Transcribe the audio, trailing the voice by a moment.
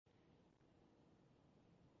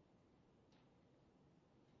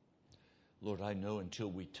Lord, I know until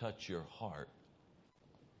we touch your heart,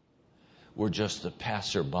 we're just the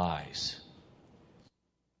passerbys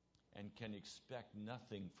and can expect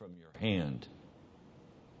nothing from your hand.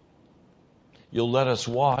 You'll let us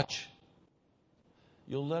watch.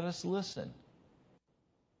 You'll let us listen.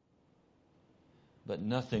 But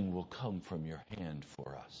nothing will come from your hand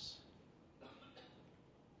for us.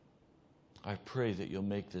 I pray that you'll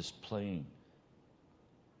make this plain.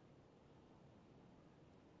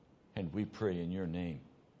 And we pray in your name,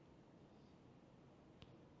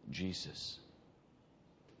 Jesus.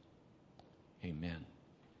 Amen.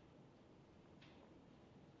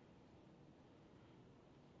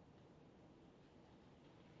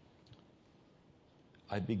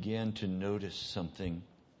 I began to notice something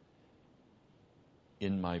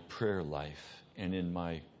in my prayer life and in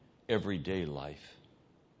my everyday life.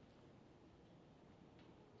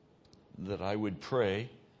 That I would pray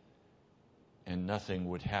and nothing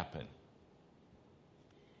would happen.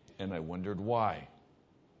 And I wondered why.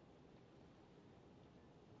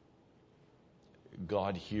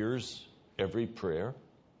 God hears every prayer.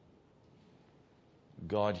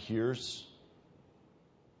 God hears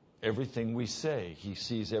everything we say. He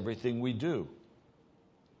sees everything we do.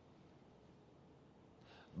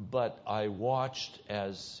 But I watched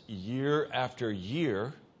as year after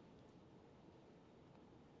year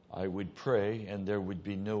I would pray and there would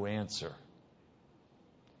be no answer.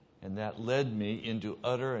 And that led me into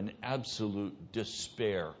utter and absolute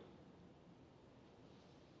despair.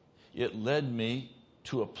 It led me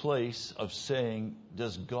to a place of saying,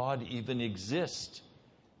 does God even exist?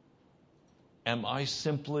 Am I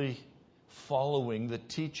simply following the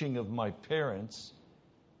teaching of my parents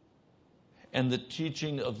and the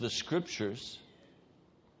teaching of the Scriptures?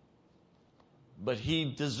 But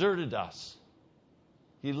He deserted us.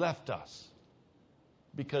 He left us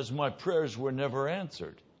because my prayers were never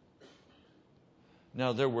answered.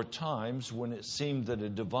 Now, there were times when it seemed that a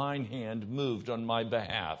divine hand moved on my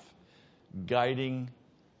behalf, guiding,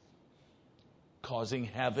 causing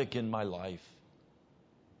havoc in my life,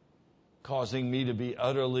 causing me to be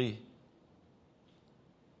utterly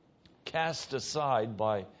cast aside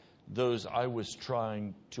by those I was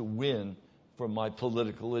trying to win for my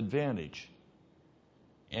political advantage.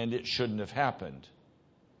 And it shouldn't have happened.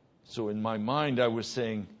 So in my mind, I was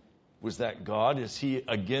saying, was that God? Is He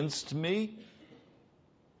against me?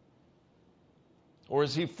 Or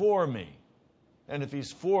is He for me? And if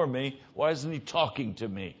He's for me, why isn't He talking to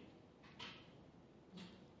me?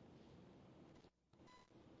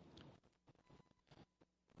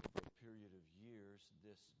 For a period of years,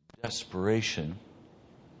 this desperation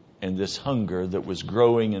and this hunger that was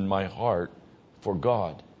growing in my heart for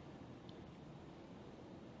God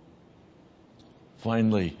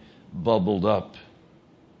finally bubbled up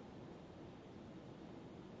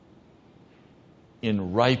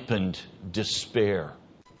in ripened despair.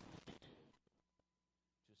 To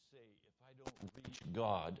say, if I don't reach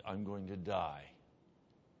God, I'm going to die.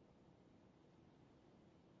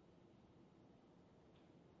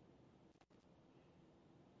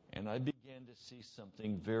 And I began to see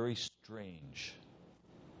something very strange.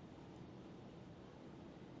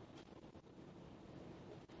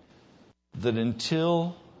 That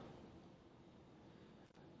until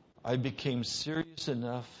I became serious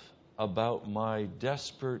enough about my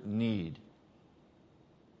desperate need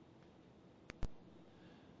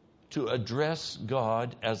to address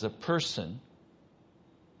God as a person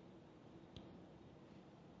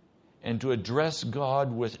and to address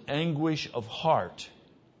God with anguish of heart,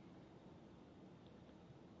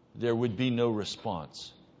 there would be no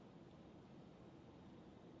response.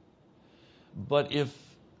 But if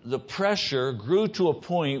the pressure grew to a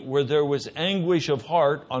point where there was anguish of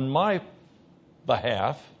heart on my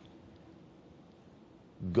behalf,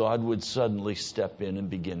 God would suddenly step in and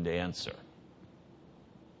begin to answer.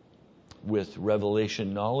 With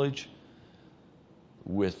revelation knowledge,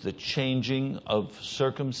 with the changing of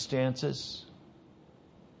circumstances.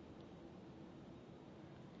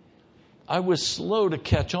 I was slow to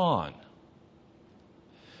catch on,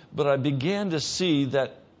 but I began to see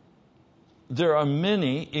that there are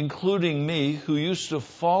many, including me, who used to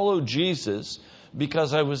follow Jesus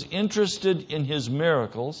because I was interested in His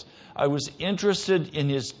miracles. I was interested in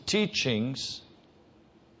His teachings.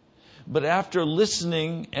 But after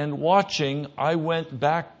listening and watching, I went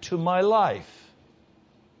back to my life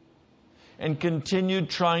and continued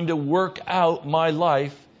trying to work out my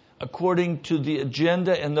life according to the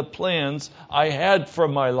agenda and the plans I had for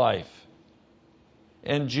my life.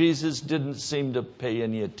 And Jesus didn't seem to pay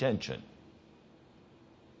any attention.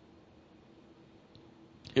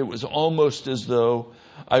 It was almost as though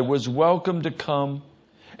I was welcome to come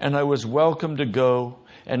And I was welcome to go,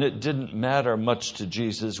 and it didn't matter much to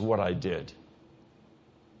Jesus what I did.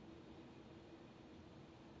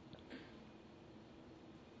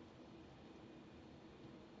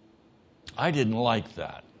 I didn't like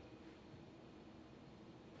that.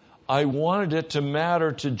 I wanted it to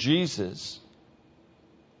matter to Jesus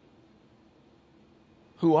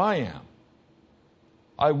who I am.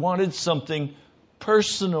 I wanted something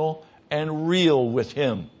personal and real with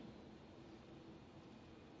Him.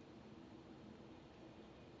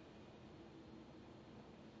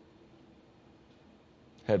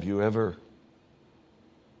 Have you ever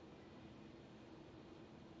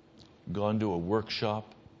gone to a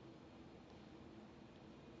workshop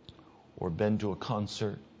or been to a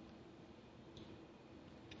concert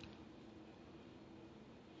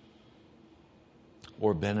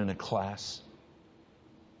or been in a class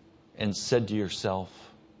and said to yourself,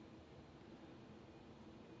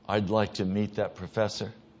 I'd like to meet that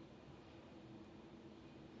professor,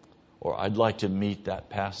 or I'd like to meet that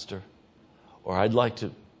pastor, or I'd like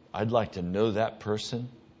to know that person,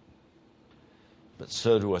 but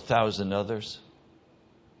so do 1,000 others.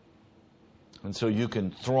 And so you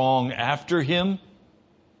can throng after him.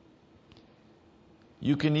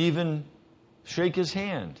 You can even shake his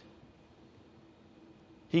hand.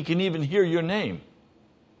 He can even hear your name.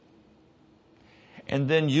 And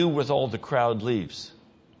then you with all the crowd leaves.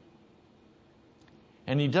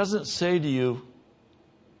 And he doesn't say to you,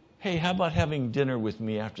 hey, how about having dinner with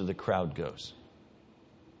me after the crowd goes?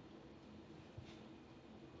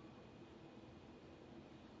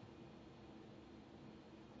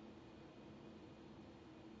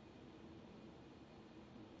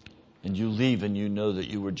 And you leave and you know that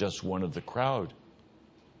you were just one of the crowd.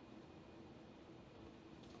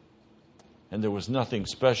 And there was nothing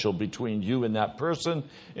special between you and that person.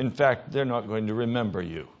 In fact, they're not going to remember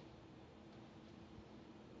you.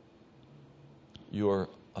 You're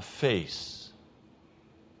a face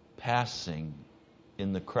passing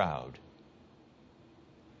in the crowd.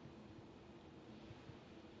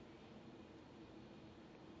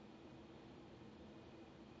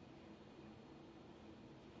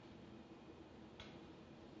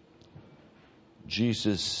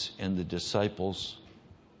 Jesus and the disciples,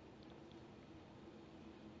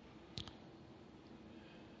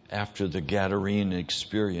 after the Gadarene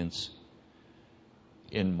experience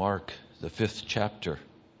in Mark, the 5th chapter,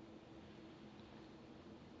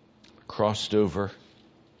 crossed over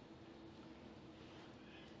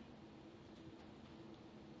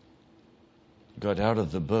got out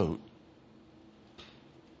of the boat,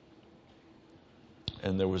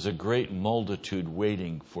 and there was a great multitude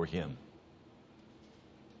waiting for him.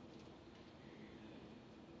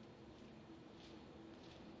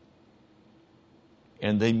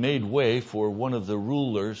 And they made way for one of the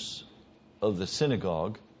rulers of the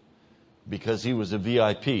synagogue because he was a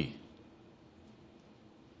VIP.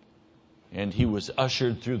 And he was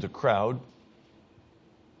ushered through the crowd.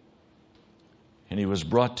 And he was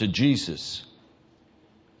brought to Jesus.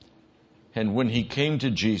 And when he came to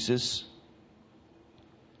Jesus,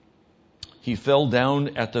 he fell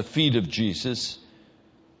down at the feet of Jesus.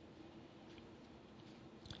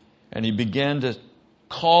 And he began to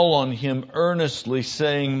call on him earnestly,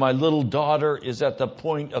 saying, my little daughter is at the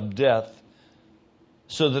point of death,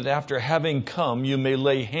 so that after having come, you may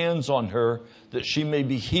lay hands on her, that she may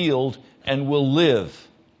be healed and will live.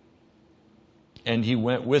 And he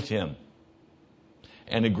went with him.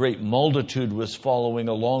 And a great multitude was following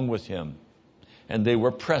along with him, and they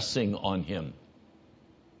were pressing on him.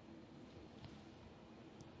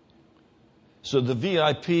 So the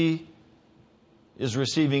VIP is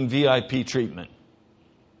receiving VIP treatment.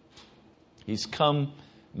 He's come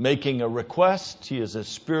making a request. He is a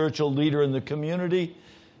spiritual leader in the community.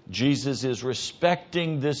 Jesus is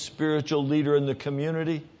respecting this spiritual leader in the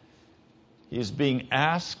community. He is being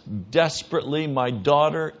asked desperately, my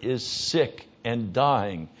daughter is sick and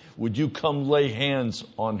dying. Would you come lay hands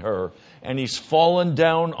on her? And he's fallen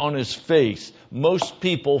down on his face. Most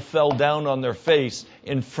people fell down on their face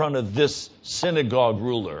in front of this synagogue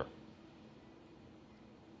ruler.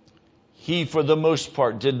 He, for the most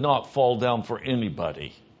part, did not fall down for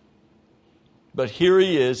anybody. But here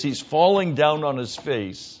he is, he's falling down on his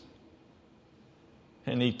face,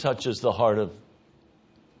 and he touches the heart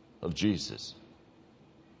of Jesus.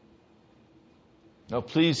 Now,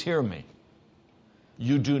 please hear me.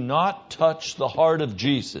 You do not touch the heart of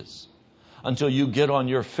Jesus until you get on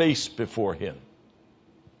your face before him.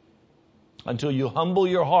 Until you humble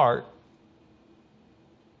your heart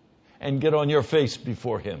and get on your face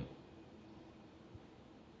before him.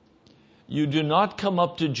 You do not come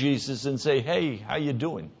up to Jesus and say, hey, how you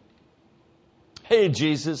doing? Hey,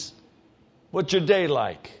 Jesus, what's your day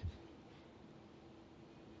like?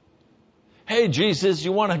 Hey, Jesus,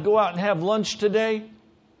 you want to go out and have lunch today?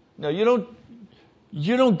 No,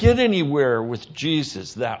 you don't get anywhere with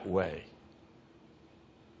Jesus that way.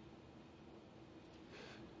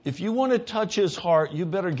 If you want to touch His heart, you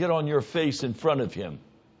better get on your face in front of Him.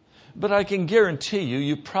 But I can guarantee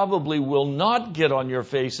you probably will not get on your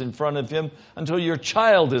face in front of Him until your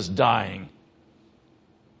child is dying.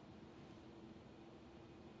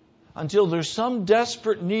 Until there's some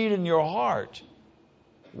desperate need in your heart.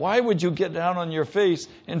 Why would you get down on your face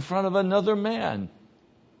in front of another man?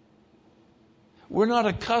 We're not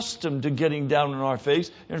accustomed to getting down on our face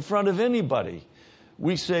in front of anybody.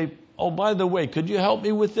 We say, oh, by the way, could you help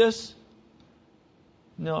me with this?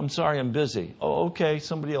 No, I'm sorry, I'm busy. Oh, okay,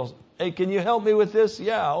 somebody else. Hey, can you help me with this?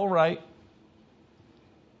 Yeah, all right.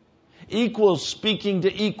 Equals speaking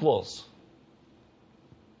to equals.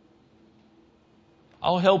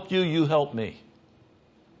 I'll help you, you help me.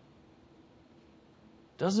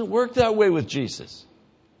 Doesn't work that way with Jesus.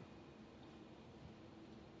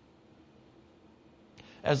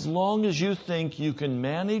 As long as you think you can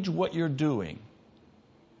manage what you're doing,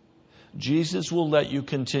 Jesus will let you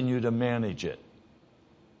continue to manage it.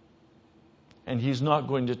 And He's not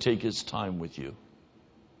going to take His time with you.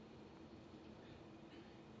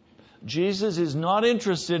 Jesus is not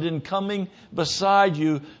interested in coming beside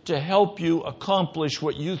you to help you accomplish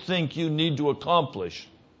what you think you need to accomplish.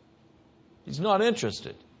 He's not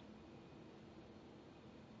interested.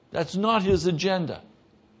 That's not His agenda.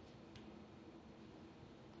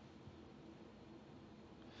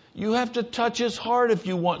 You have to touch His heart if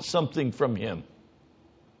you want something from Him.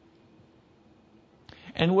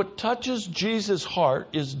 And what touches Jesus' heart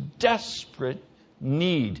is desperate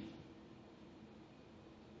need.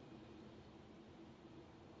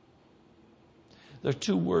 There are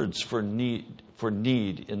two words for need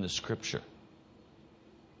in the Scripture.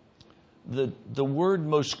 The word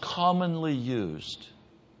most commonly used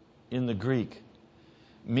in the Greek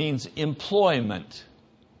means employment.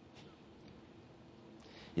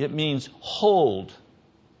 It means hold.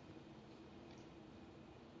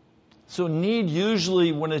 So need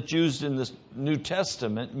usually, when it's used in the New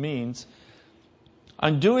Testament, means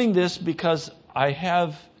I'm doing this because I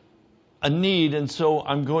have a need and so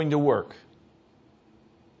I'm going to work.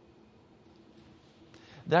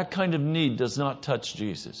 That kind of need does not touch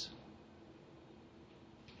Jesus.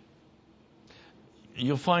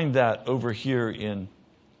 You'll find that over here in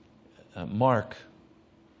Mark,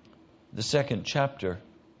 the 2nd chapter,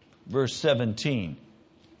 verse 17.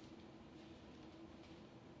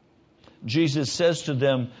 Jesus says to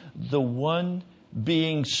them, the one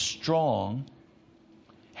being strong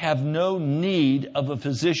have no need of a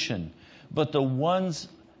physician, but the ones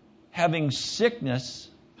having sickness,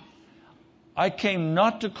 I came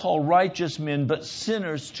not to call righteous men, but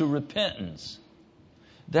sinners to repentance.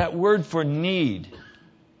 That word for need,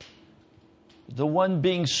 the one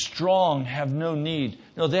being strong have no need.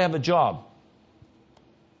 No, they have a job.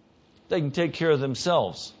 They can take care of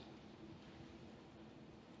themselves.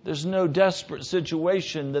 There's no desperate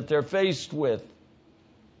situation that they're faced with.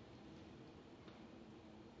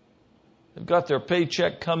 They've got their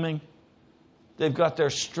paycheck coming. They've got their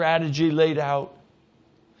strategy laid out.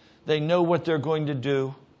 They know what they're going to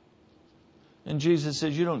do. And Jesus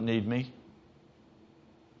says, you don't need me.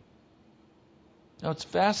 Now, it's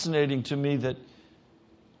fascinating to me that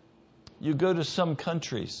you go to some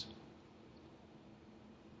countries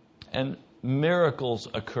and miracles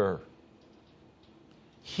occur.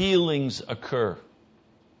 Healings occur.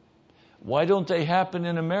 Why don't they happen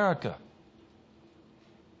in America?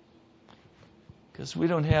 Because we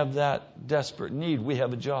don't have that desperate need. We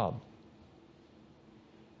have a job.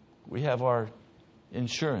 We have our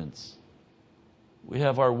insurance. We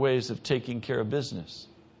have our ways of taking care of business.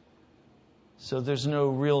 So there's no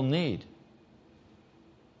real need.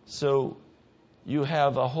 So you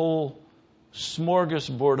have a whole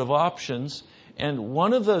smorgasbord of options, and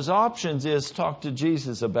one of those options is talk to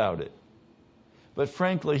Jesus about it. But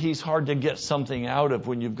frankly, He's hard to get something out of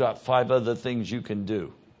when you've got 5 other things you can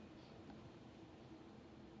do.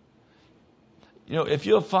 You know, if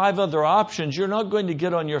you have 5 other options, you're not going to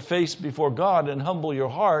get on your face before God and humble your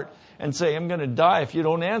heart and say, I'm going to die if you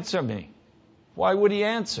don't answer me. Why would He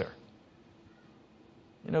answer?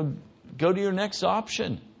 You know, go to your next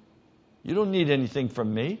option. You don't need anything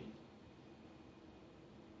from me.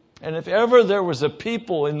 And if ever there was a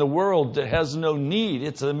people in the world that has no need,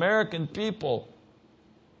 it's the American people.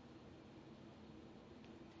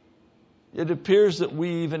 It appears that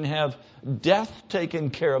we even have death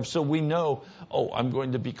taken care of, so we know, oh, I'm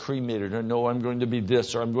going to be cremated, or no, I'm going to be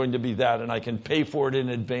this, or I'm going to be that, and I can pay for it in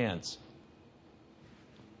advance.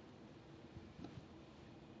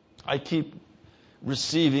 I keep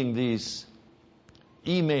receiving these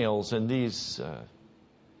emails and these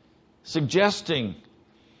suggesting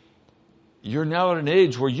you're now at an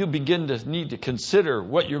age where you begin to need to consider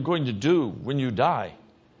what you're going to do when you die.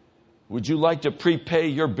 Would you like to prepay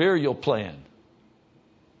your burial plan?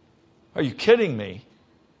 Are you kidding me?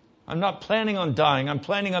 I'm not planning on dying. I'm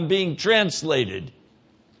planning on being translated.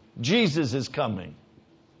 Jesus is coming.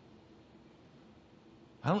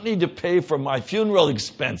 I don't need to pay for my funeral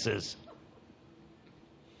expenses.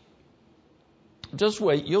 Just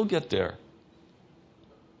wait, you'll get there.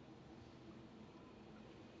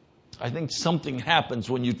 I think something happens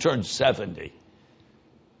when you turn 70.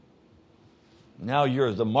 Now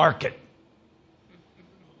you're the market.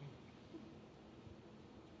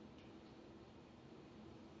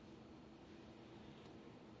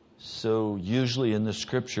 So usually in the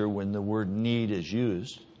scripture, when the word need is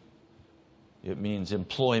used, it means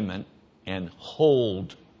employment and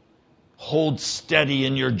hold steady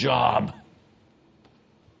in your job.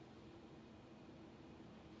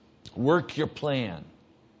 Work your plan.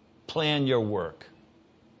 Plan your work.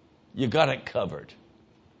 You got it covered.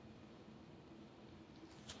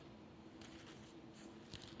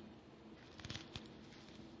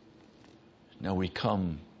 Now we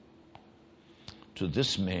come to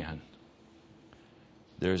this man.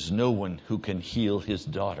 There's no one who can heal his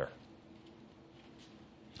daughter.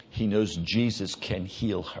 He knows Jesus can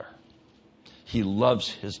heal her. He loves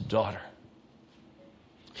his daughter.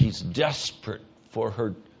 He's desperate for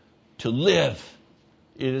her to live.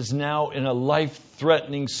 It is now in a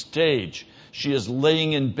life-threatening stage. She is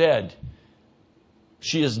laying in bed.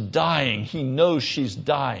 She is dying. He knows she's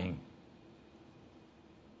dying.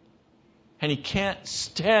 And he can't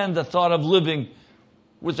stand the thought of living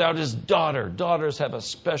without his daughter. Daughters have a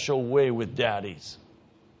special way with daddies.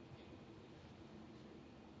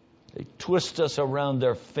 They twist us around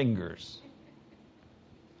their fingers.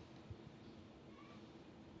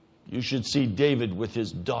 You should see David with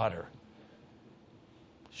his daughter.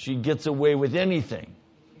 She gets away with anything,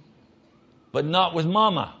 but not with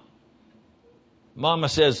Mama. Mama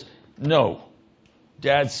says, no.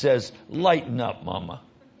 Dad says, lighten up, Mama.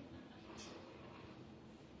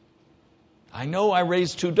 I know I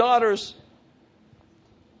raised 2 daughters.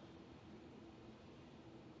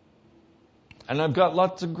 And I've got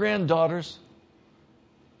lots of granddaughters.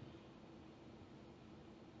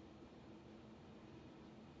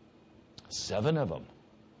 Seven of them.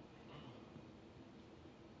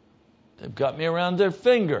 They've got me around their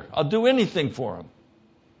finger. I'll do anything for them.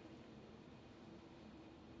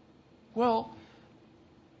 Well,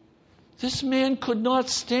 this man could not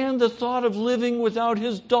stand the thought of living without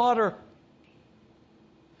his daughter.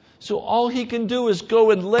 So all he can do is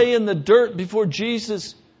go and lay in the dirt before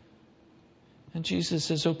Jesus. And Jesus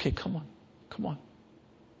says, okay, come on, come on.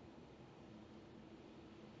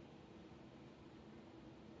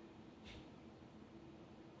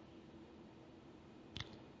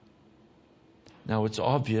 Now it's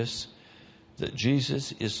obvious that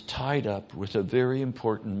Jesus is tied up with a very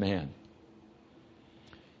important man.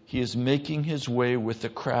 He is making his way with the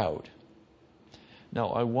crowd. Now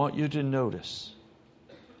I want you to notice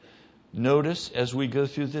as we go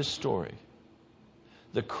through this story,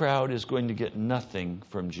 the crowd is going to get nothing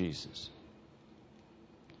from Jesus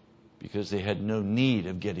because they had no need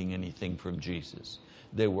of getting anything from Jesus.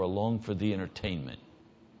 They were along for the entertainment.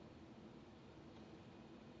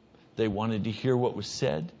 They wanted to hear what was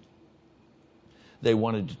said. They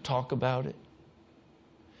wanted to talk about it.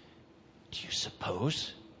 Do you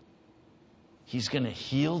suppose he's going to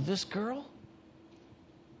heal this girl?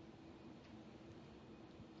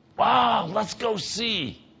 Wow, let's go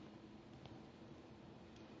see.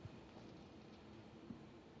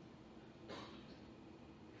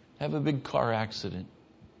 Have a big car accident.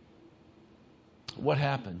 What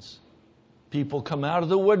happens? People come out of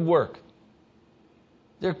the woodwork.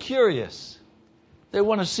 They're curious. They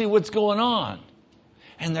want to see what's going on.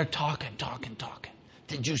 And they're talking.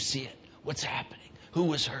 Did you see it? What's happening? Who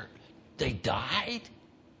was hurt? They died?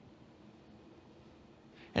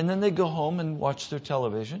 And then they go home and watch their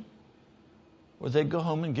television. Or they go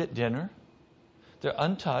home and get dinner. They're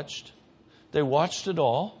untouched. They watched it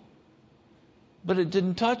all. But it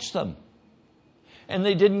didn't touch them. And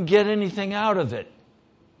they didn't get anything out of it.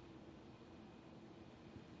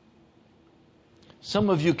 Some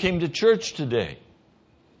of you came to church today.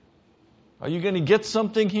 Are you going to get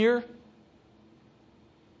something here?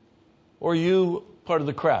 Or are you part of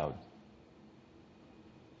the crowd?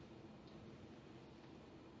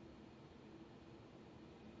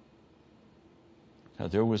 Now,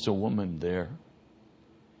 there was a woman there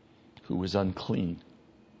who was unclean.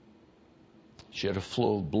 She had a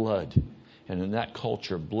flow of blood. And in that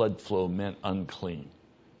culture, blood flow meant unclean.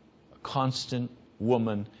 A constant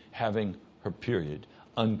woman having her period,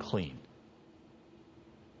 unclean.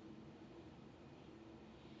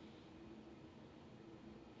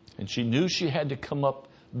 And she knew she had to come up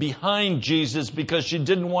behind Jesus because she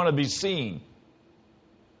didn't want to be seen.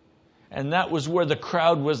 And that was where the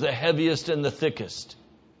crowd was the heaviest and the thickest.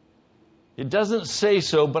 It doesn't say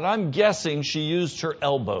so, but I'm guessing she used her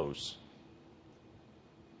elbows.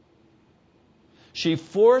 She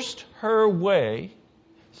forced her way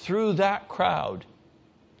through that crowd.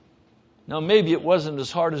 Now, maybe it wasn't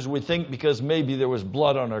as hard as we think because maybe there was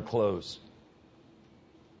blood on her clothes.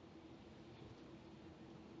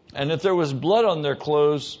 And if there was blood on their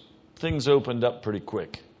clothes, things opened up pretty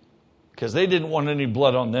quick. Because they didn't want any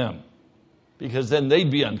blood on them. Because then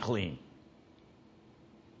they'd be unclean.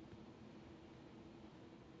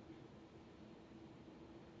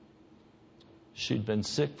 She'd been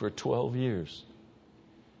sick for 12 years.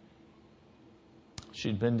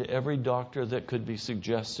 She'd been to every doctor that could be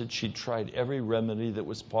suggested. She'd tried every remedy that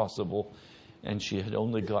was possible. And she had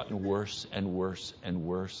only gotten worse and worse and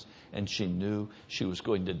worse. And she knew she was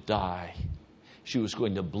going to die. She was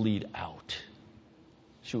going to bleed out.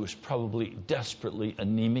 She was probably desperately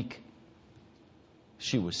anemic.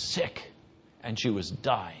 She was sick. And she was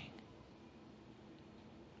dying.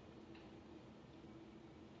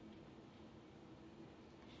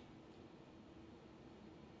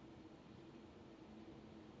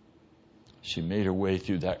 She made her way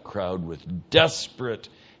through that crowd with desperate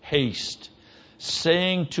haste,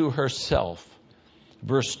 saying to herself,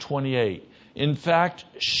 verse 28, in fact,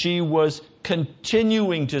 she was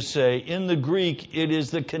continuing to say, in the Greek, it is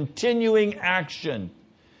the continuing action.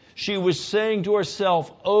 She was saying to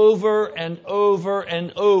herself over and over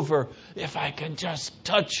and over, if I can just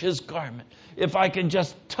touch his garment, if I can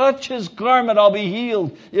just touch his garment, I'll be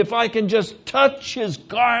healed. If I can just touch his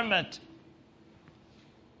garment.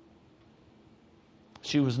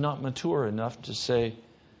 She was not mature enough to say,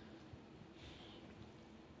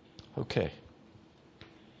 okay,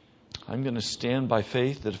 I'm going to stand by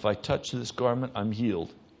faith that if I touch this garment, I'm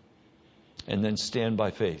healed. And then stand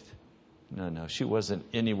by faith. No, she wasn't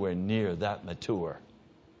anywhere near that mature.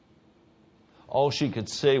 All she could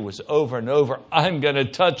say was over and over, I'm going to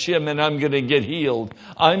touch him and I'm going to get healed.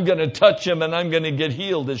 I'm going to touch him and I'm going to get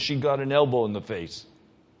healed, as she got an elbow in the face.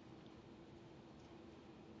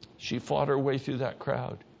 She fought her way through that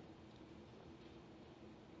crowd.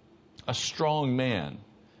 A strong man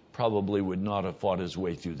probably would not have fought his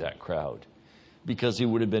way through that crowd because he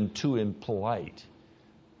would have been too impolite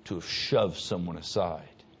to have shoved someone aside.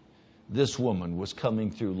 This woman was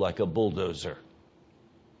coming through like a bulldozer.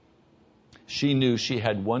 She knew she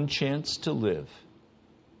had one chance to live.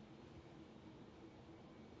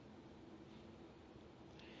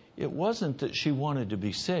 It wasn't that she wanted to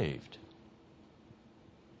be saved.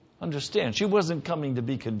 Understand, she wasn't coming to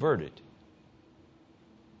be converted.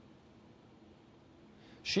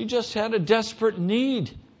 She just had a desperate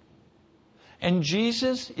need. And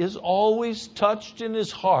Jesus is always touched in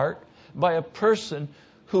his heart by a person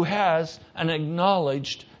who has an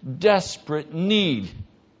acknowledged desperate need.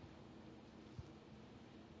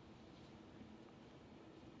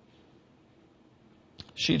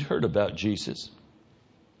 She'd heard about Jesus.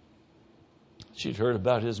 She'd heard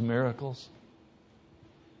about his miracles.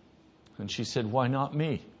 And she said, why not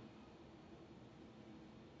me?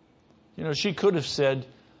 You know, she could have said,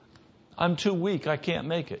 I'm too weak, I can't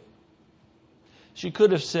make it. She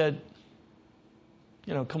could have said,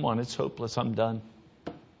 you know, come on, it's hopeless, I'm done.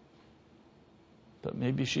 But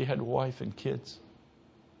maybe she had a wife and kids,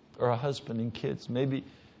 or a husband and kids. Maybe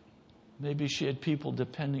she had people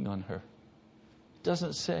depending on her. It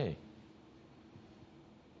doesn't say.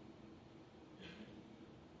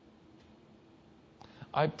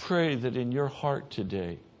 I pray that in your heart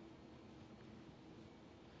today,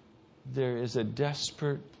 there is a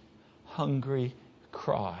desperate, hungry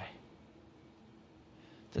cry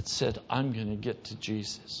that said, I'm going to get to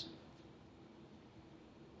Jesus.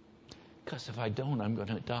 Because if I don't, I'm going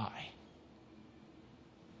to die.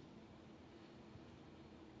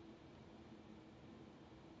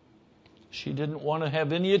 She didn't want to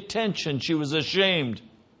have any attention. She was ashamed.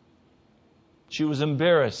 She was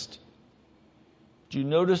embarrassed. Do you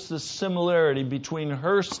notice the similarity between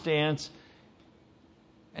her stance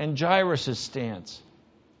and Jairus' stance?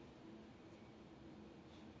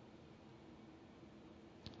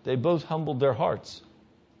 They both humbled their hearts.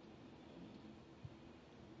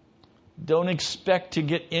 Don't expect to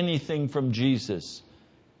get anything from Jesus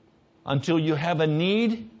until you have a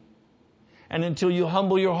need and until you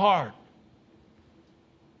humble your heart.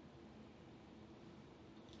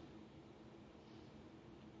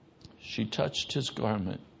 She touched his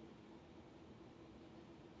garment.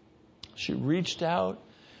 She reached out.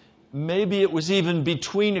 Maybe it was even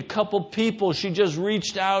between a couple people. She just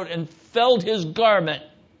reached out and felt his garment.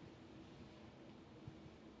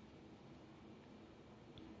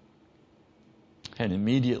 And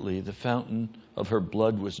immediately the fountain of her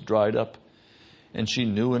blood was dried up, and she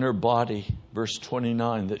knew in her body, verse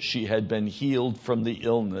 29, that she had been healed from the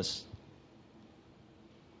illness.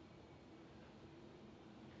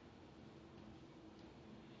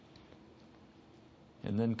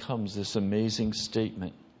 And then comes this amazing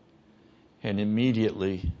statement. And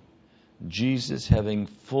immediately, Jesus, having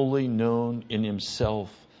fully known in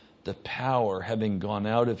himself the power having gone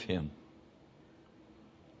out of him.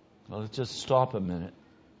 Well, let's just stop a minute.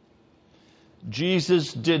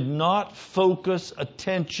 Jesus did not focus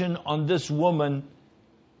attention on this woman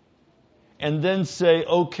and then say,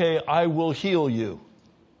 okay, I will heal you.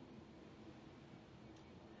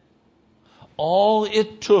 All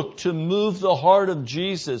it took to move the heart of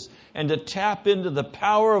Jesus and to tap into the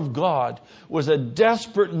power of God was a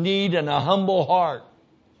desperate need and a humble heart.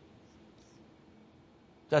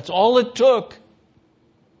 That's all it took.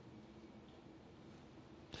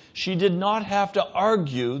 She did not have to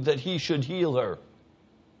argue that he should heal her.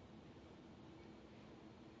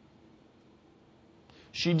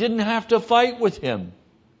 She didn't have to fight with him.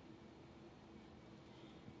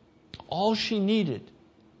 All she needed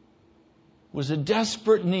was a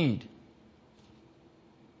desperate need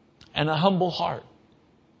and a humble heart.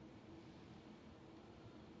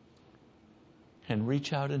 And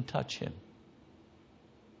reach out and touch him.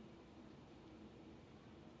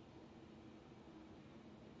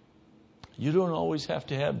 You don't always have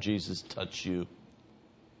to have Jesus touch you.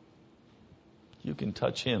 You can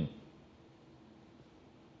touch him.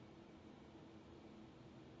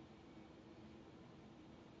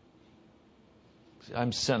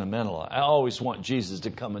 I'm sentimental. I always want Jesus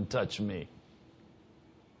to come and touch me.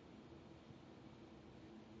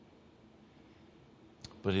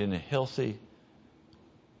 But in a healthy,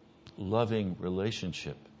 loving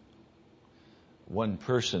relationship, one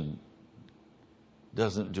person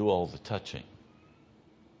doesn't do all the touching.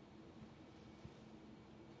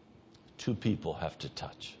 Two people have to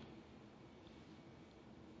touch.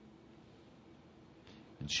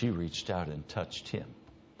 And she reached out and touched him.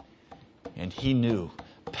 And he knew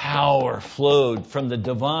power flowed from the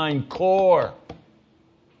divine core.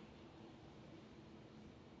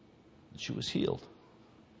 She was healed.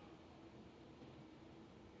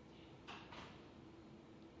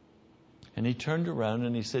 And he turned around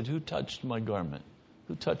and he said, who touched my garment?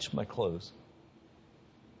 Who touched my clothes?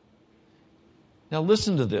 Now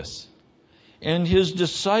listen to this. And his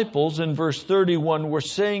disciples in verse 31 were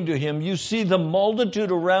saying to him, you see the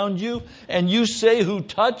multitude around you, and you say, who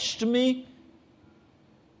touched me?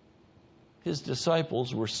 His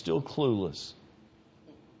disciples were still clueless.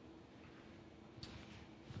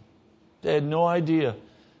 They had no idea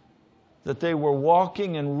that they were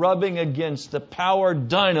walking and rubbing against the power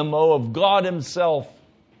dynamo of God himself.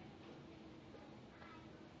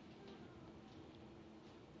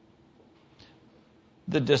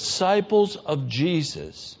 The disciples of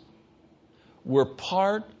Jesus were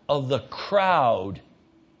part of the crowd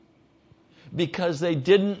because they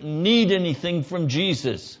didn't need anything from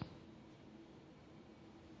Jesus.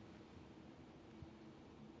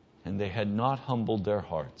 And they had not humbled their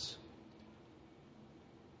hearts.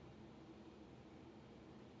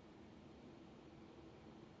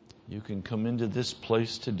 You can come into this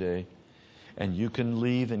place today and you can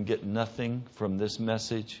leave and get nothing from this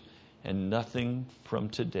message and nothing from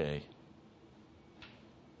today.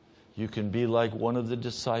 You can be like one of the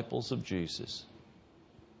disciples of Jesus.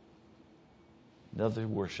 Another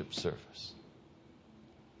worship service.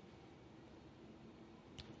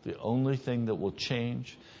 The only thing that will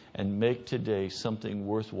change and make today something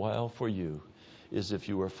worthwhile for you is if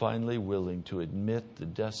you are finally willing to admit the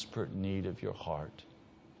desperate need of your heart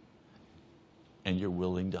and you're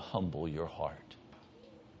willing to humble your heart.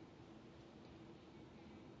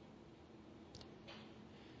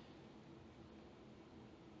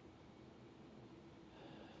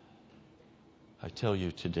 I tell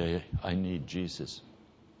you today, I need Jesus.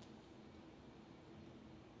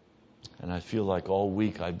 And I feel like all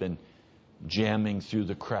week I've been jamming through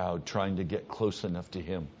the crowd trying to get close enough to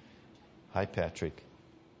him. Hi, Patrick.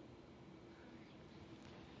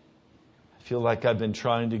 I feel like I've been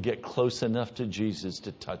trying to get close enough to Jesus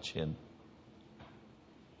to touch him.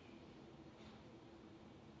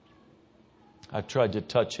 I've tried to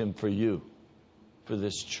touch Him for you, for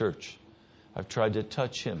this church. I've tried to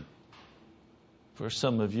touch Him for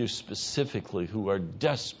some of you specifically who are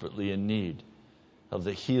desperately in need of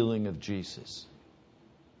the healing of Jesus.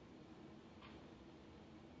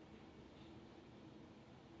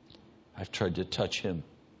 I've tried to touch Him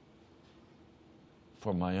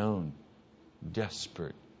for my own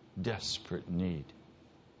desperate need.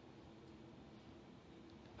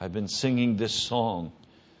 I've been singing this song,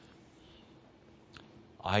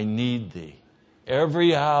 I need Thee.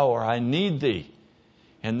 Every hour I need Thee.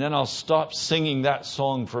 And then I'll stop singing that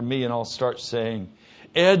song for me and I'll start saying,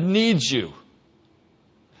 Ed needs you.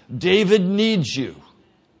 David needs you.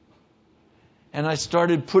 And I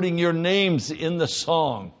started putting your names in the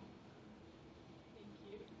song.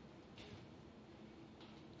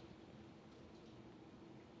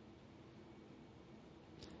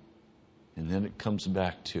 And then it comes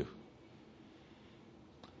back to,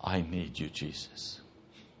 I need you, Jesus.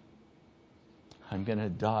 I'm going to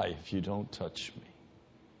die if you don't touch me.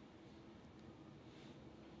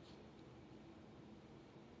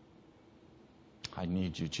 I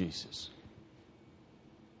need you, Jesus.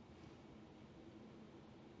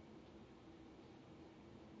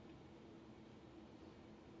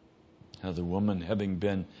 Now the woman, having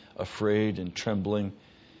been afraid and trembling,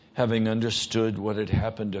 having understood what had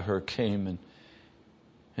happened to her, came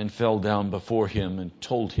and fell down before Him and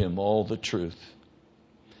told Him all the truth.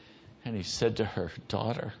 And He said to her,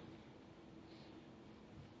 Daughter,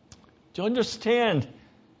 do you understand?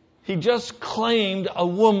 He just claimed a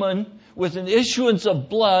woman with an issuance of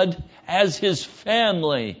blood as his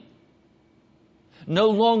family. No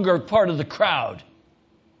longer part of the crowd.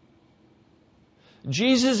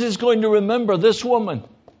 Jesus is going to remember this woman.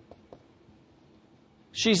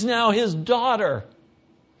 She's now His daughter.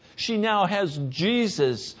 She now has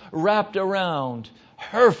Jesus wrapped around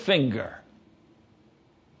her finger.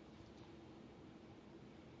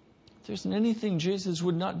 There isn't anything Jesus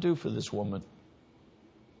would not do for this woman.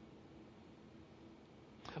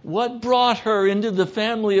 What brought her into the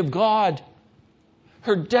family of God?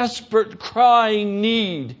 Her desperate crying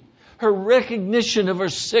need, her recognition of her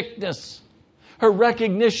sickness, her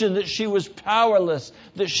recognition that she was powerless,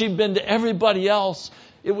 that she'd been to everybody else.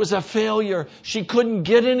 It was a failure. She couldn't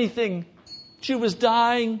get anything. She was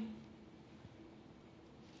dying.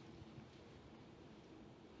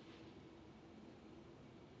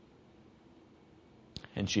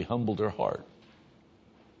 And she humbled her heart.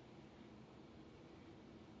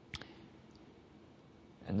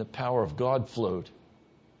 And the power of God flowed.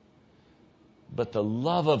 But the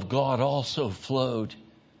love of God also flowed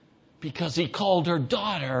because He called her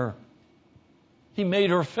daughter. He made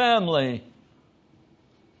her family.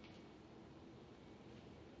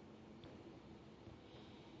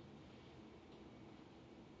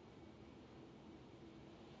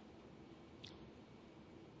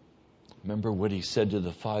 Remember what He said to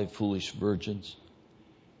the 5 foolish virgins?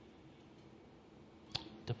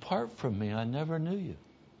 Depart from me, I never knew you.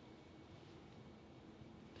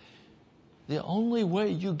 The only way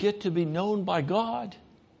you get to be known by God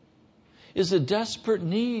is a desperate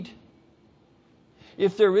need.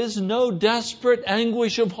 If there is no desperate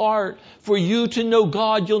anguish of heart for you to know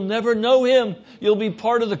God, you'll never know Him. You'll be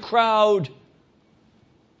part of the crowd.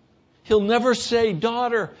 He'll never say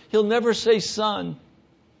daughter. He'll never say son.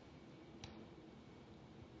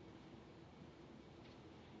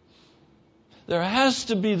 There has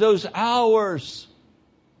to be those hours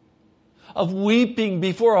of weeping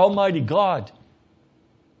before Almighty God,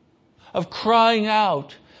 of crying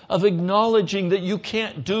out, of acknowledging that you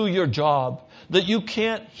can't do your job, that you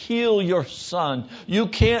can't heal your son, you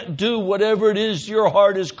can't do whatever it is your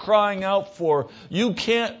heart is crying out for, you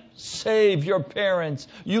can't save your parents,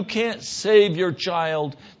 you can't save your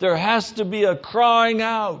child. There has to be a crying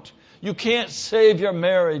out. You can't save your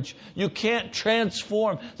marriage. You can't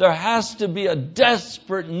transform. There has to be a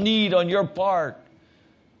desperate need on your part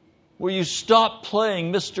where you stop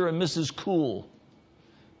playing Mr. and Mrs. Cool.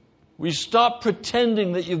 Where you stop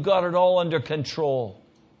pretending that you've got it all under control.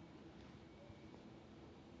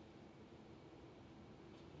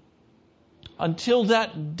 Until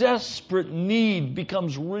that desperate need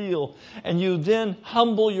becomes real and you then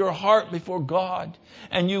humble your heart before God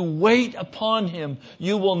and you wait upon Him,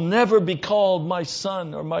 you will never be called my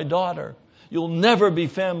son or my daughter. You'll never be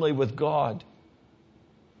family with God.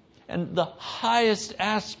 And the highest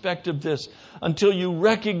aspect of this, until you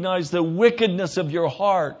recognize the wickedness of your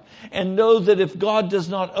heart and know that if God does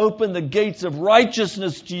not open the gates of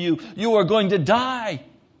righteousness to you, you are going to die.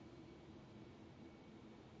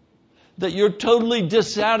 That you're totally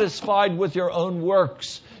dissatisfied with your own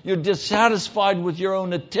works. You're dissatisfied with your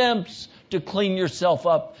own attempts to clean yourself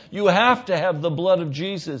up. You have to have the blood of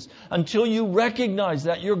Jesus. Until you recognize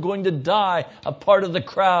that, you're going to die a part of the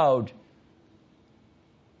crowd.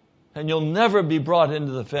 And you'll never be brought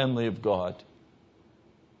into the family of God.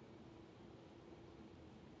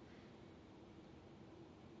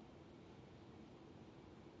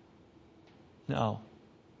 Now,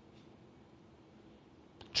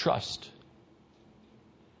 trust.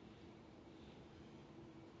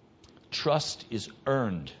 Trust is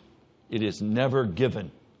earned. It is never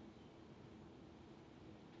given.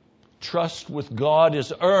 Trust with God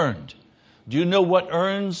is earned. Do you know what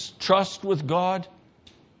earns trust with God?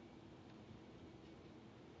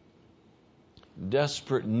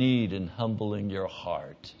 Desperate need in humbling your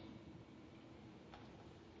heart.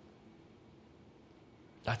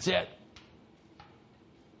 That's it.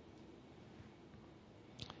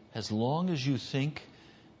 As long as you think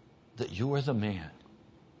that you are the man.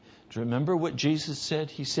 Do you remember what Jesus said?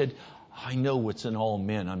 He said, I know what's in all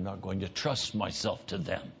men. I'm not going to trust myself to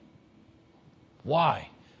them. Why?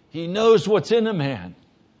 He knows what's in a man.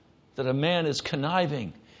 That a man is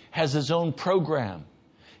conniving, has his own program.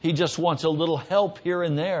 He just wants a little help here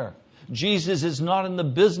and there. Jesus is not in the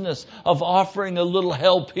business of offering a little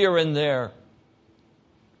help here and there.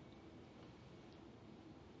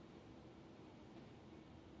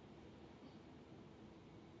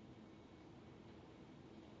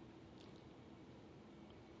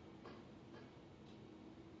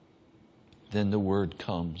 Then the word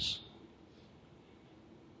comes.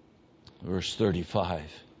 Verse 35.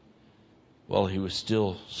 While he was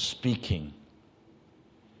still speaking,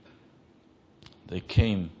 they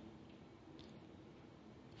came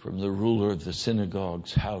from the ruler of the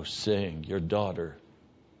synagogue's house saying, your daughter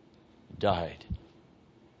died.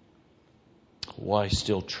 Why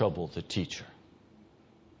still trouble the teacher?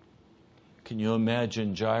 Can you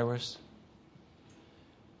imagine Jairus?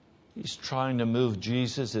 He's trying to move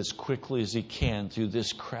Jesus as quickly as he can through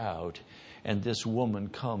this crowd. And this woman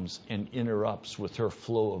comes and interrupts with her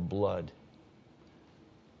flow of blood.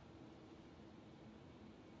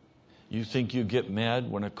 You think you get mad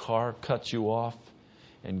when a car cuts you off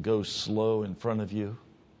and goes slow in front of you?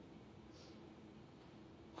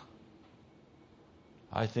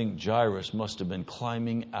 I think Jairus must have been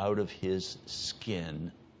climbing out of his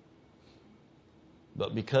skin.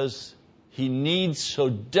 But because he needs so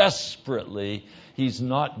desperately, he's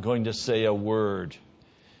not going to say a word.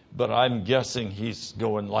 But I'm guessing he's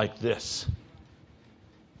going like this.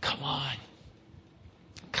 Come on.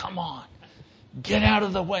 Come on. Get out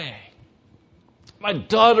of the way. My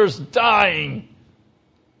daughter's dying.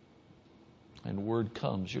 And word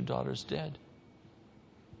comes, your daughter's dead.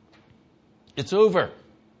 It's over.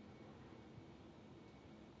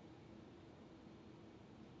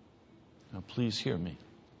 Now please hear me.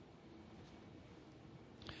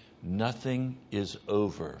 Nothing is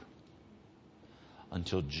over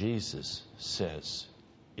until Jesus says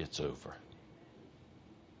it's over.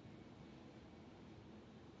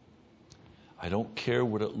 I don't care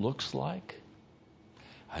what it looks like.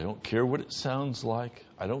 I don't care what it sounds like.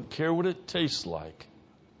 I don't care what it tastes like.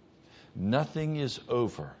 Nothing is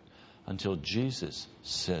over until Jesus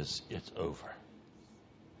says it's over.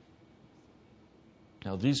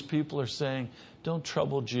 Now these people are saying, don't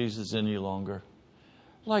trouble Jesus any longer.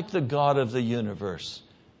 Like the God of the universe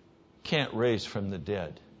can't raise from the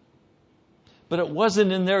dead. But it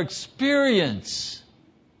wasn't in their experience.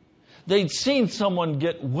 They'd seen someone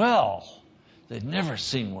get well. They'd never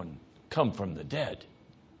seen one come from the dead.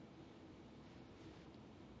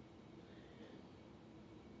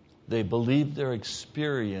 They believed their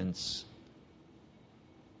experience.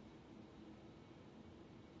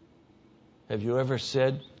 Have you ever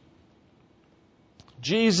said,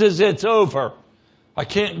 Jesus, it's over. I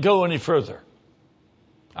can't go any further.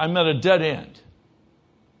 I'm at a dead end.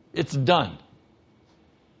 It's done.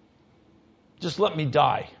 Just let me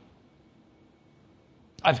die.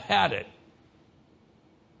 I've had it.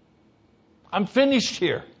 I'm finished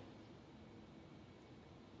here.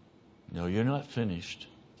 No, you're not finished.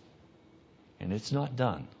 And it's not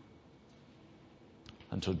done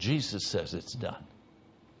until Jesus says it's done.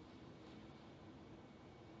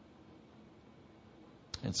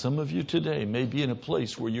 And some of you today may be in a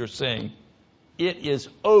place where you're saying, it is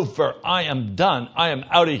over. I am done. I am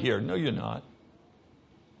out of here. No, you're not.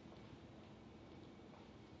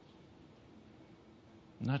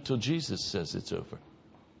 Not till Jesus says it's over.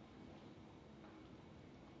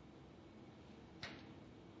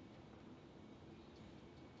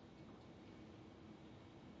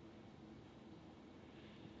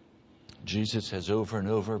 Jesus has over and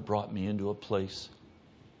over brought me into a place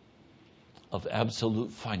of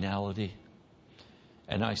absolute finality,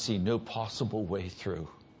 and I see no possible way through.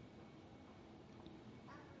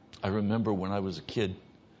 I remember when I was a kid,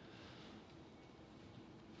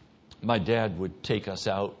 my dad would take us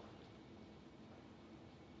out,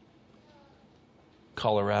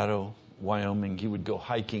 Colorado, Wyoming. He would go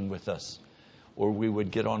hiking with us, or we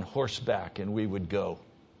would get on horseback and we would go.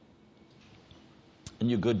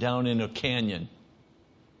 And you go down in a canyon.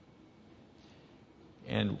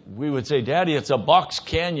 And we would say, Daddy, it's a box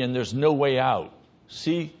canyon. There's no way out.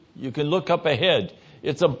 See, you can look up ahead.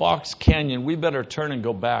 It's a box canyon. We better turn and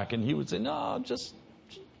go back. And he would say, no, just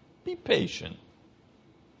be patient.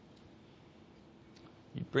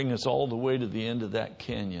 He'd bring us all the way to the end of that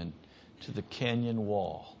canyon, to the canyon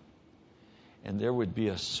wall. And there would be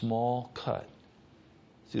a small cut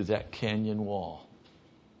through that canyon wall.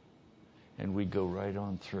 And we'd go right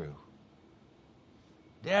on through.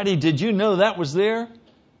 Daddy, did you know that was there?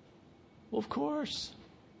 Well, of course.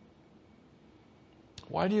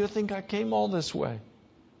 Why do you think I came all this way?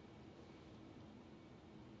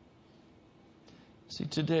 See,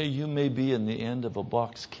 today you may be in the end of a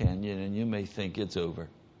box canyon and you may think it's over.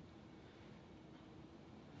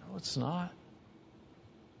 No, it's not.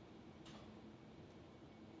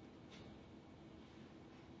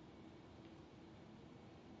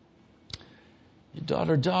 Your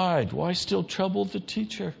daughter died. Why still trouble the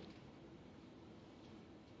teacher?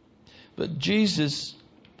 But Jesus,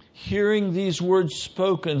 hearing these words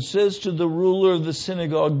spoken, says to the ruler of the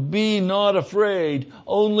synagogue, be not afraid,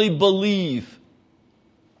 only believe.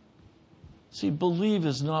 See, believe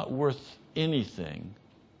is not worth anything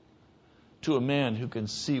to a man who can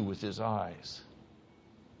see with his eyes.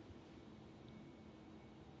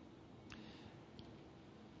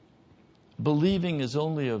 Believing is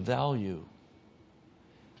only of value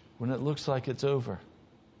when it looks like it's over.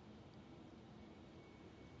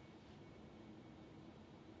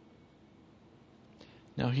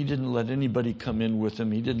 Now, he didn't let anybody come in with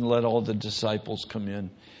him. He didn't let all the disciples come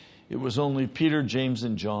in. It was only Peter, James,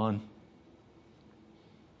 and John.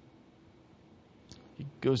 He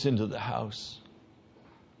goes into the house.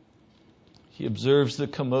 He observes the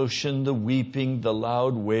commotion, the weeping, the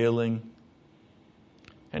loud wailing.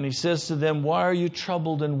 And he says to them, why are you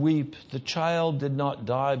troubled and weep? The child did not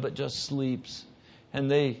die, but just sleeps. And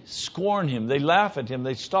they scorn him. They laugh at him.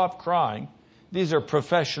 They stop crying. These are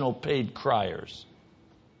professional paid criers.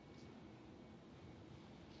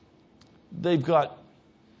 They've got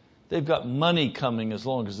money coming as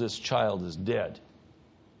long as this child is dead.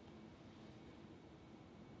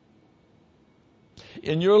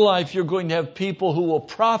 In your life, you're going to have people who will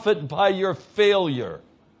profit by your failure.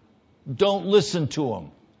 Don't listen to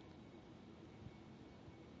them.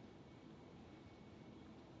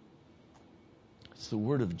 It's the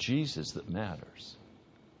word of Jesus that matters.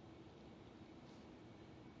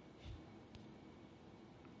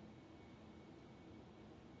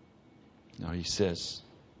 Now he says,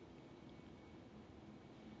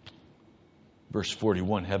 verse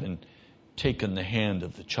 41, having taken the hand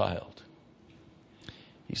of the child,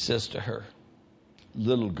 he says to her,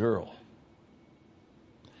 little girl,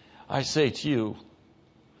 I say to you,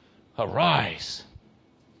 arise.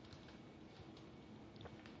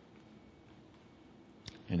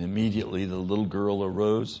 And immediately the little girl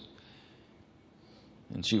arose,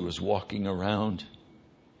 and she was walking around.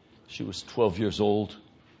 She was 12 years old.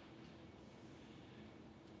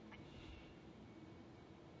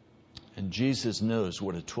 And Jesus knows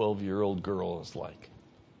what a 12-year-old girl is like.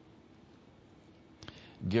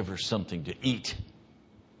 Give her something to eat.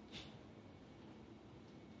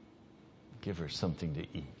 Give her something to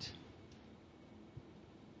eat.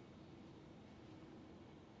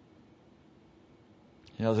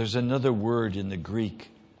 Now, there's another word in the Greek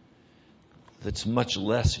that's much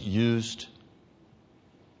less used,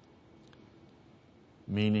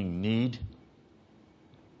 meaning need.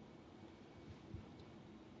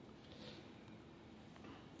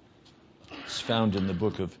 It's found in the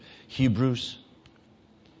book of Hebrews,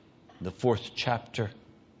 the 4th chapter.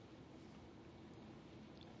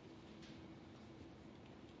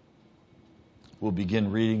 We'll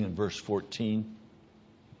begin reading in verse 14.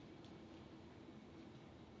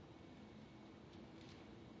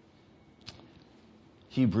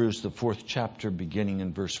 Hebrews, the 4th chapter, beginning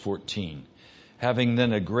in verse 14. Having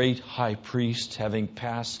then a great high priest, having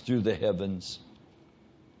passed through the heavens,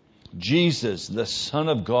 Jesus, the Son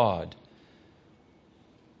of God,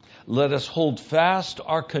 let us hold fast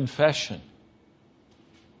our confession.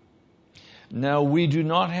 Now we do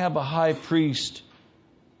not have a high priest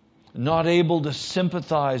not able to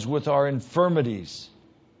sympathize with our infirmities,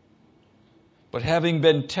 but having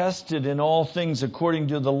been tested in all things according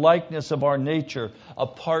to the likeness of our nature,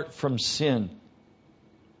 apart from sin,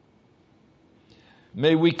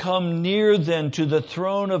 May we come near then to the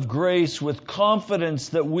throne of grace with confidence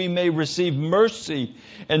that we may receive mercy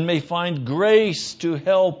and may find grace to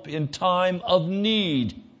help in time of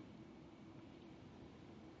need.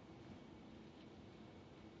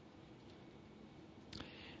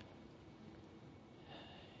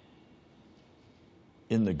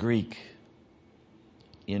 In the Greek,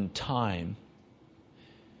 in time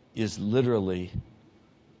is literally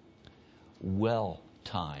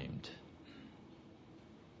well-timed.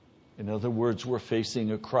 In other words, we're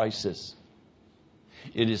facing a crisis.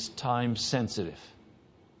 It is time sensitive.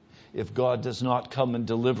 If God does not come and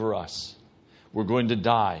deliver us, we're going to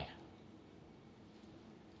die.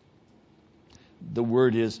 The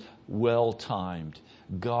word is well-timed.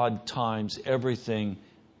 God times everything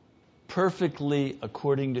perfectly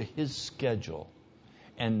according to His schedule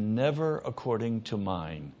and never according to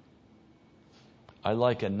mine. I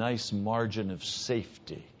like a nice margin of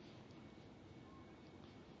safety.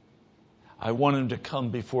 I want Him to come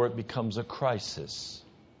before it becomes a crisis.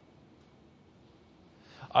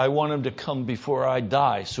 I want Him to come before I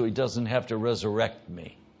die so He doesn't have to resurrect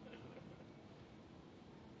me.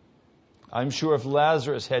 I'm sure if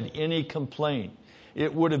Lazarus had any complaint,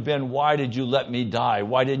 it would have been, why did you let me die?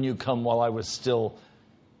 Why didn't you come while I was still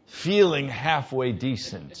feeling halfway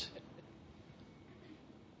decent?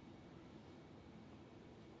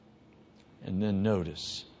 And then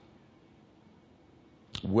notice,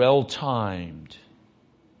 well-timed,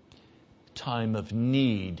 time of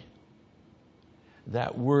need.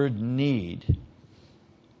 That word need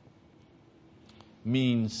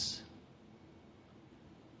means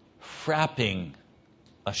frapping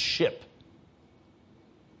a ship.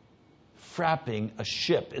 Frapping a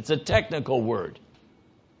ship. It's a technical word.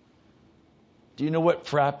 Do you know what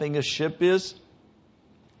frapping a ship is?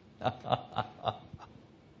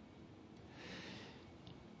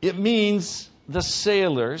 It means the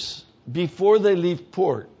sailors, before they leave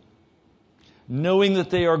port, knowing that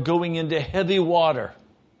they are going into heavy water,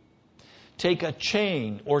 take a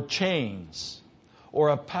chain or chains or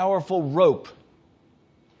a powerful rope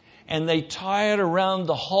and they tie it around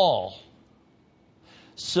the hull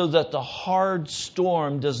so that the hard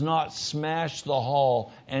storm does not smash the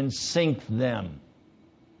hull and sink them.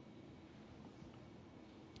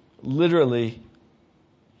 Literally,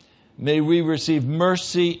 may we receive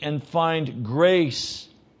mercy and find grace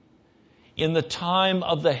in the time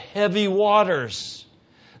of the heavy waters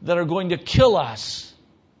that are going to kill us.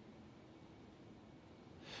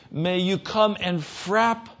 May you come and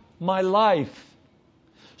frap my life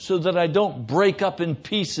so that I don't break up in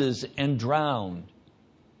pieces and drown.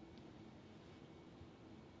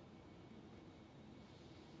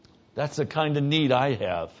 That's the kind of need I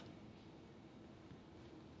have.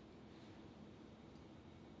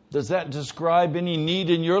 Does that describe any need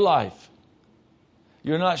in your life?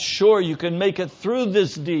 You're not sure you can make it through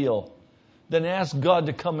this deal. Then ask God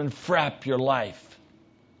to come and frap your life.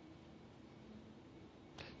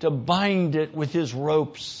 To bind it with His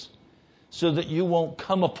ropes so that you won't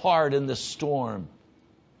come apart in the storm.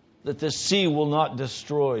 That the sea will not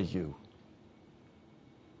destroy you.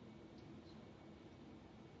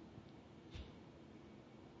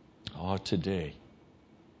 Oh, today,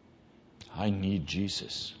 I need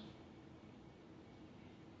Jesus.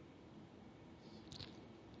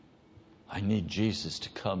 I need Jesus to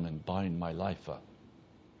come and bind my life up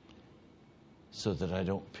so that I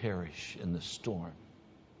don't perish in the storm.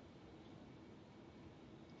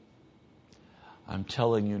 I'm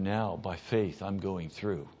telling you now, by faith, I'm going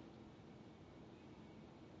through.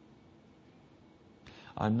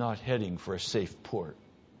 I'm not heading for a safe port.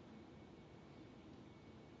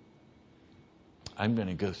 I'm going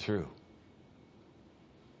to go through.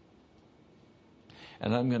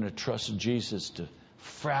 And I'm going to trust Jesus to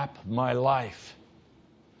frap my life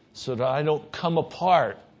so that I don't come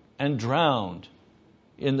apart and drown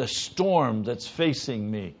in the storm that's facing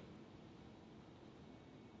me.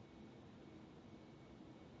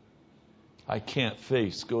 I can't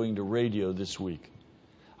face going to radio this week.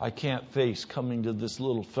 I can't face coming to this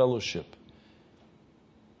little fellowship.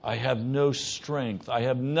 I have no strength. I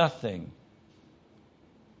have nothing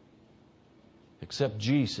except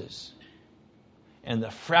Jesus and the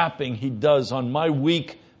frapping He does on my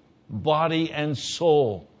weak body and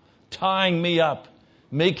soul, tying me up,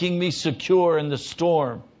 making me secure in the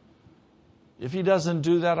storm. If He doesn't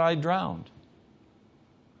do that, I drown.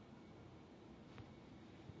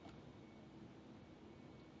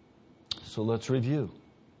 So let's review.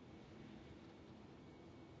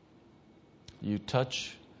 You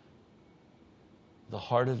touch the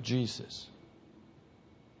heart of Jesus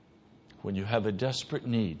when you have a desperate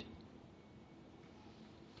need.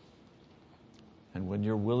 And when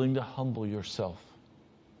you're willing to humble yourself,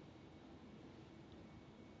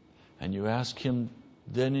 and you ask Him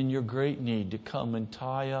then in your great need to come and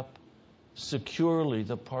tie up securely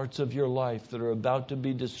the parts of your life that are about to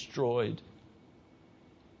be destroyed,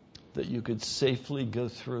 that you could safely go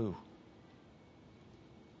through.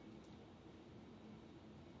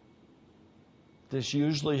 This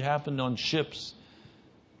usually happened on ships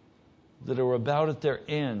that are about at their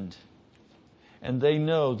end. And they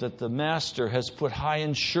know that the master has put high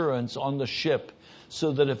insurance on the ship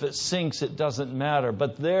so that if it sinks, it doesn't matter.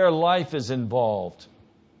 But their life is involved.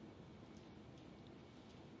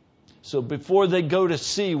 So before they go to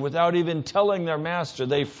sea, without even telling their master,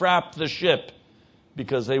 they frap the ship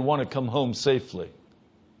because they want to come home safely.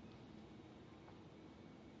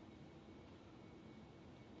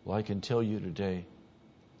 Well, I can tell you today,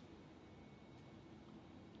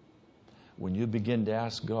 when you begin to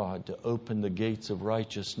ask God to open the gates of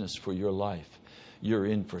righteousness for your life, you're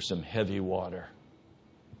in for some heavy water.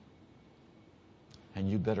 And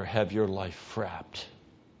you better have your life frapped.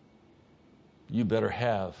 You better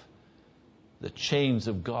have the chains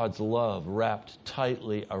of God's love wrapped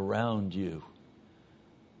tightly around you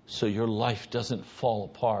so your life doesn't fall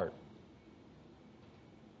apart.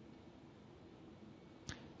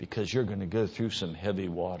 Because you're going to go through some heavy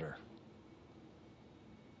water.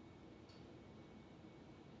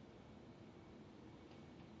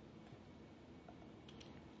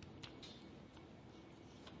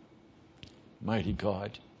 Mighty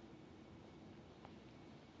God,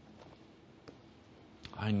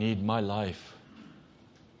 I need my life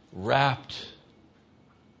wrapped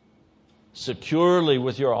securely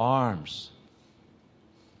with your arms,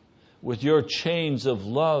 with your chains of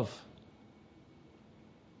love,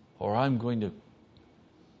 or I'm going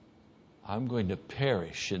to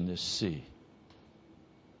perish in this sea.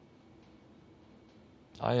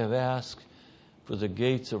 I have asked for the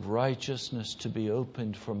gates of righteousness to be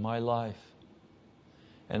opened for my life.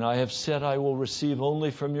 And I have said I will receive only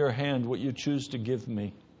from your hand what you choose to give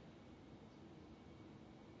me.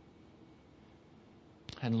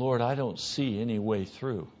 And Lord, I don't see any way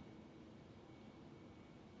through.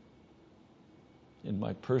 In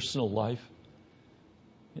my personal life,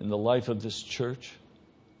 in the life of this church,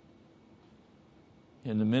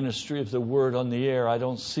 in the ministry of the Word on the air, I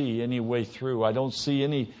don't see any way through. I don't see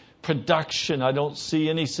any production. I don't see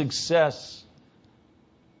any success.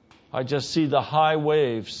 I just see the high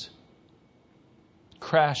waves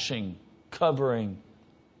crashing, covering.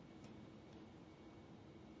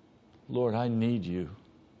 Lord, I need you.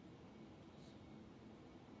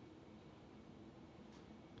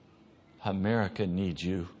 America needs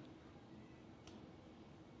you.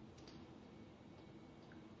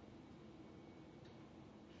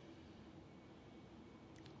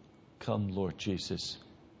 Come, Lord Jesus.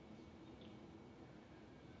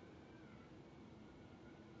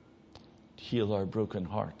 Heal our broken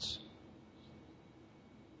hearts.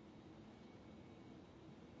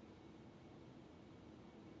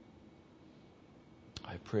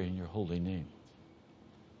 I pray in your holy name.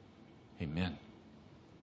 Amen.